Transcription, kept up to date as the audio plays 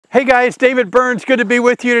Hey guys, David Burns, good to be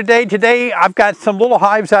with you today. Today I've got some little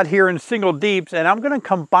hives out here in single deeps and I'm going to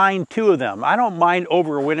combine two of them. I don't mind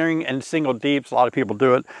overwintering in single deeps, a lot of people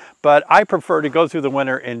do it, but I prefer to go through the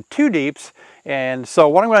winter in two deeps. And so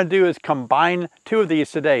what I'm going to do is combine two of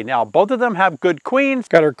these today. Now both of them have good queens.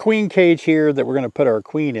 Got our queen cage here that we're going to put our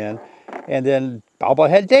queen in. And then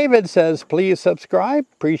Bobblehead David says, please subscribe.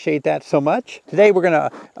 Appreciate that so much. Today we're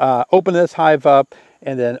going to open this hive up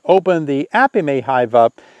and then open the Apiary hive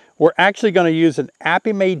up. We're actually going to use an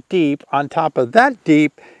Apiary deep on top of that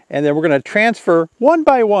deep, and then we're going to transfer one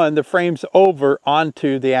by one the frames over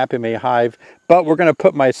onto the Apiary hive. But we're going to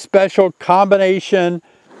put my special combination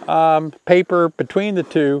paper between the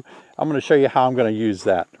two. I'm going to show you how I'm going to use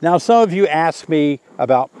that. Now, some of you ask me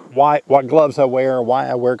about what gloves I wear, why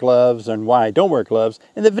I wear gloves, and why I don't wear gloves.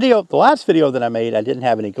 In the last video that I made, I didn't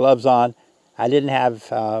have any gloves on. I didn't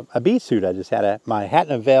have a bee suit. I just had my hat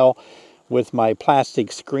and a veil with my plastic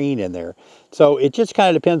screen in there. So it just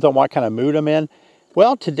kind of depends on what kind of mood I'm in.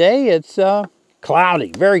 Well, today it's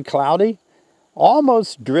cloudy, very cloudy,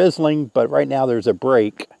 almost drizzling, but right now there's a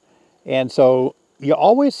break. And so you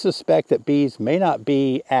always suspect that bees may not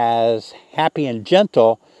be as happy and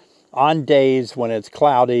gentle on days when it's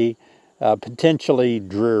cloudy, potentially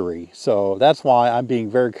dreary. So that's why I'm being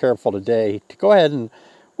very careful today to go ahead and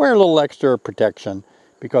wear a little extra protection,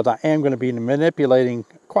 because I am going to be manipulating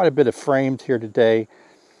quite a bit of frames here today,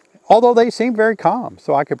 although they seem very calm,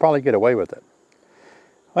 so I could probably get away with it.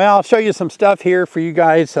 Well, I'll show you some stuff here for you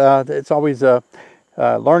guys. It's always a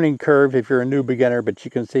learning curve if you're a new beginner, but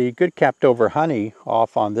you can see good capped over honey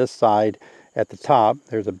off on this side at the top.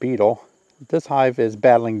 There's a beetle. This hive is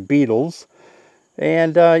battling beetles.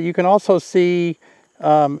 And you can also see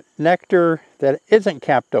nectar that isn't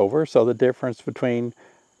capped over, so the difference between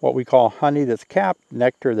what we call honey that's capped,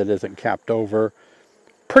 nectar that isn't capped over.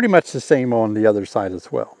 Pretty much the same on the other side as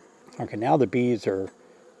well. Okay, now the bees are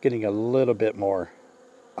getting a little bit more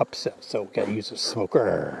upset, so we've got to use a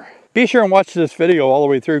smoker. Be sure and watch this video all the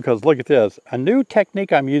way through, because look at this. A new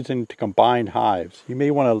technique I'm using to combine hives. You may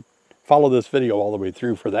want to follow this video all the way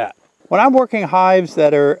through for that. When I'm working hives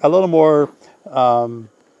that are a little more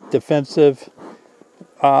defensive,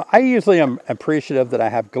 I usually am appreciative that I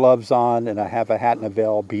have gloves on and I have a hat and a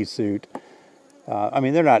veil bee suit. I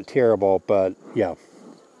mean, they're not terrible, but yeah,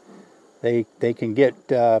 they can get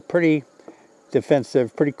pretty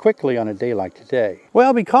defensive pretty quickly on a day like today.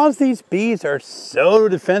 Well, because these bees are so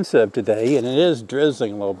defensive today, and it is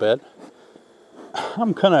drizzling a little bit,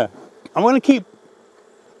 I'm gonna keep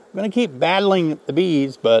battling the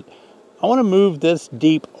bees, but I want to move this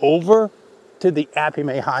deep over to the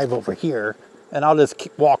Apiary hive over here, and I'll just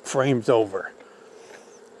walk frames over.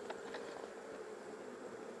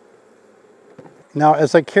 Now,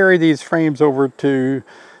 as I carry these frames over to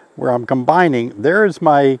where I'm combining, there's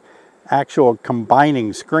my actual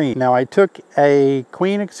combining screen. Now, I took a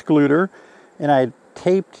queen excluder and I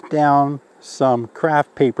taped down some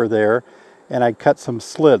craft paper there, and I cut some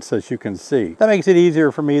slits, as you can see. That makes it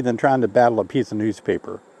easier for me than trying to battle a piece of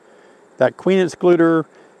newspaper. That queen excluder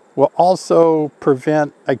will also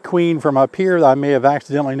prevent a queen from up here that I may have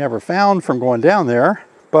accidentally never found from going down there,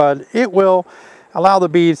 but it will allow the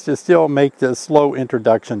bees to still make this slow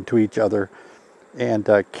introduction to each other and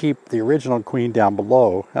keep the original queen down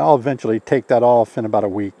below. And I'll eventually take that off in about a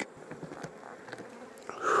week.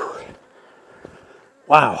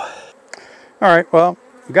 Wow. All right, well,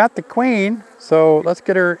 we got the queen, so let's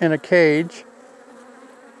get her in a cage.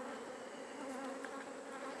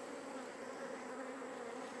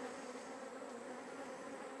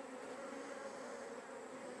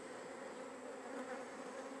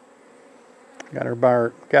 Got her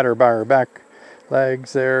by her back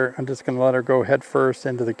legs there. I'm just going to let her go head first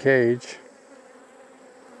into the cage.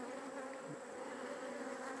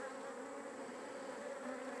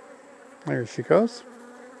 There she goes.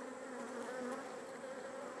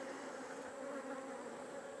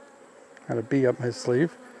 Got a bee up my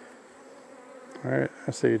sleeve. All right,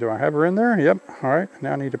 let's see. Do I have her in there? Yep. All right.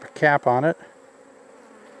 Now I need to put a cap on it.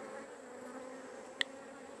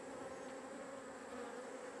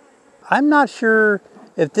 I'm not sure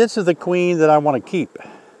if this is the queen that I want to keep.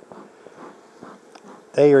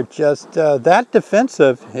 They are just that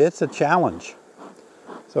defensive. It's a challenge.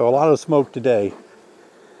 So a lot of smoke today.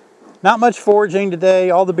 Not much foraging today.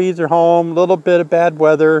 All the bees are home. A little bit of bad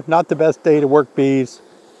weather. Not the best day to work bees.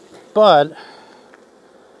 But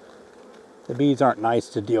the bees aren't nice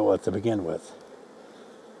to deal with to begin with.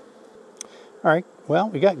 All right. Well,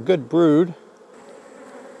 we got good brood.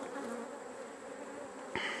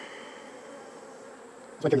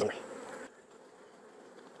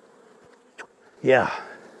 Yeah,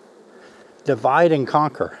 divide and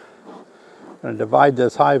conquer. I'm going to divide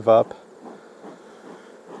this hive up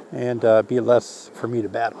and be less for me to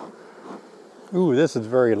battle. Ooh, this is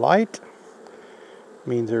very light.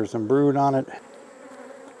 Means there's some brood on it.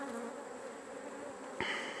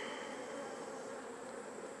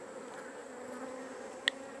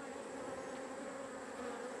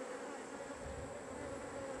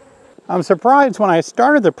 I'm surprised when I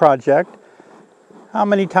started the project how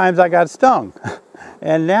many times I got stung.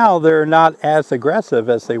 And now they're not as aggressive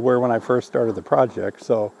as they were when I first started the project,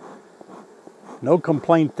 so no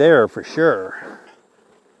complaint there for sure.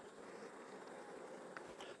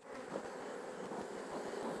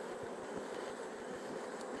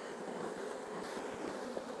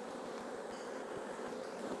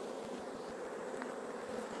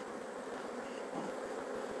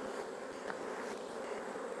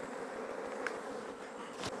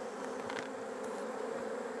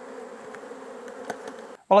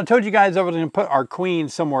 Well, I told you guys I was going to put our queen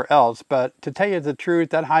somewhere else, but to tell you the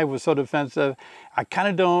truth, that hive was so defensive, I kind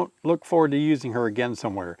of don't look forward to using her again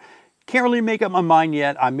somewhere. Can't really make up my mind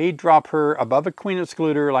yet. I may drop her above a queen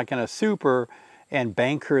excluder like in a super and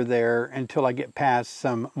bank her there until I get past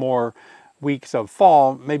some more weeks of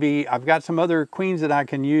fall. Maybe I've got some other queens that I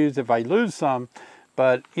can use if I lose some,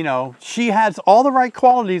 but you know, she has all the right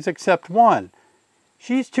qualities except one.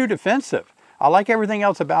 She's too defensive. I like everything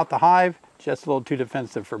else about the hive, just a little too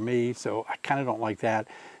defensive for me, so I kind of don't like that.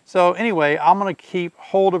 So anyway, I'm going to keep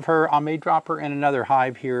hold of her. I may drop her in another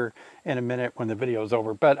hive here in a minute when the video is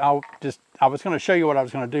over, but I was going to show you what I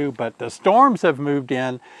was going to do, but the storms have moved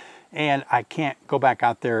in and I can't go back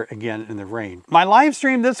out there again in the rain. My live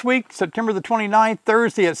stream this week, September the 29th,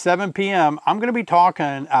 Thursday at 7 p.m., I'm going to be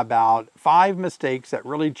talking about 5 mistakes that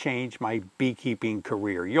really changed my beekeeping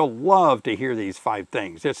career. You'll love to hear these 5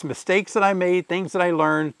 things. It's mistakes that I made, things that I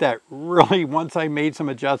learned that really, once I made some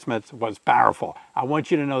adjustments, was powerful. I want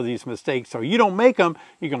you to know these mistakes so you don't make them,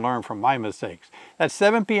 you can learn from my mistakes. That's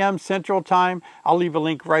 7 p.m. Central Time. I'll leave a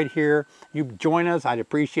link right here. You join us, I'd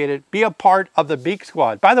appreciate it. Be a part of the Beak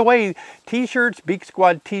Squad. By the way, t-shirts, Beak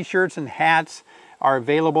Squad t-shirts and hats are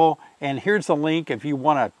available. And here's the link if you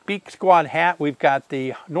want a Beak Squad hat. We've got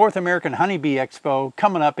the North American Honeybee Expo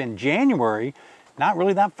coming up in January. Not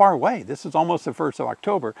really that far away. This is almost the 1st of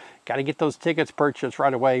October. Got to get those tickets purchased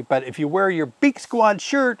right away. But if you wear your Beak Squad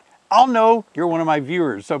shirt, I'll know you're one of my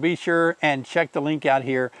viewers. So be sure and check the link out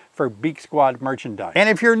here for Beak Squad merchandise. And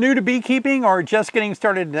if you're new to beekeeping or just getting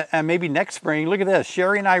started maybe next spring, look at this.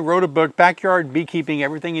 Sherry and I wrote a book, Backyard Beekeeping,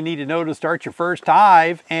 Everything You Need to Know to Start Your First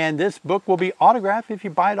Hive. And this book will be autographed if you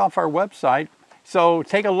buy it off our website. So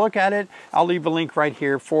take a look at it. I'll leave a link right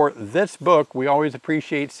here for this book. We always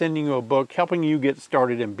appreciate sending you a book, helping you get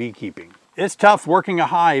started in beekeeping. It's tough working a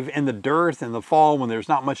hive in the dearth in the fall when there's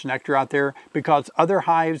not much nectar out there because other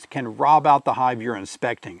hives can rob out the hive you're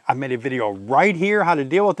inspecting. I made a video right here how to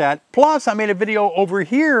deal with that. Plus, I made a video over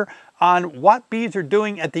here on what bees are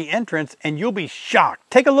doing at the entrance, and you'll be shocked.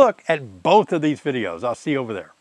 Take a look at both of these videos. I'll see you over there.